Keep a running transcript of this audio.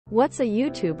What's a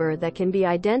YouTuber that can be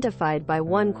identified by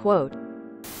one quote?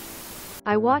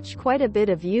 I watch quite a bit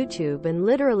of YouTube and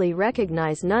literally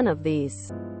recognize none of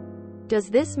these. Does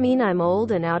this mean I'm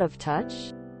old and out of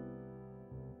touch?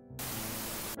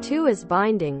 2 is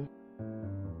binding.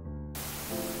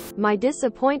 My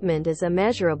disappointment is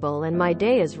immeasurable and my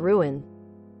day is ruined.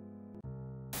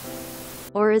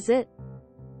 Or is it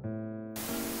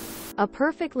a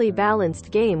perfectly balanced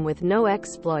game with no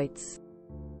exploits?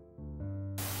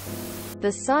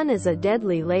 The sun is a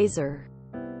deadly laser.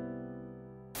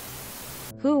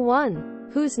 Who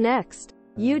won? Who's next?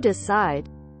 You decide.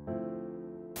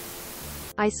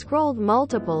 I scrolled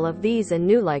multiple of these and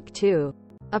knew like 2.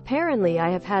 Apparently I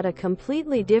have had a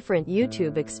completely different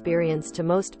YouTube experience to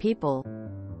most people.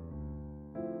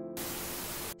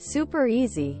 Super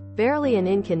easy, barely an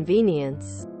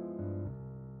inconvenience.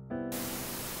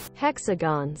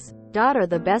 Hexagons. Are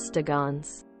the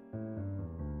bestagons.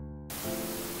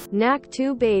 Knack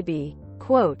 2 baby.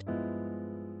 Quote.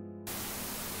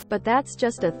 But that's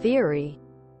just a theory.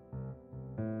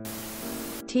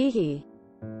 Teehee.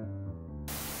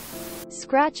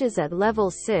 Scratches at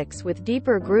level 6 with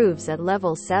deeper grooves at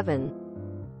level 7.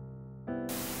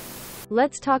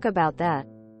 Let's talk about that.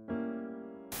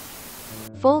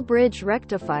 Full bridge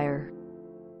rectifier.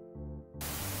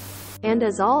 And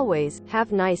as always,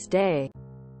 have nice day.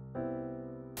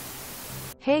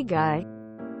 Hey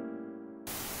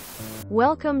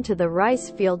welcome to the rice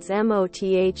fields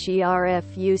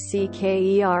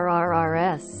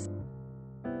MOTHERFUCKERRRS.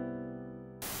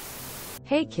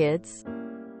 Hey kids.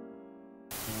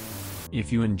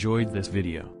 If you enjoyed this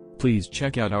video, please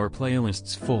check out our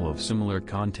playlists full of similar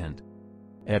content.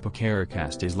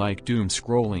 Epicaricast is like doom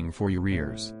scrolling for your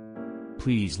ears.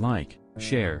 Please like,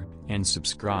 share, and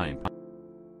subscribe.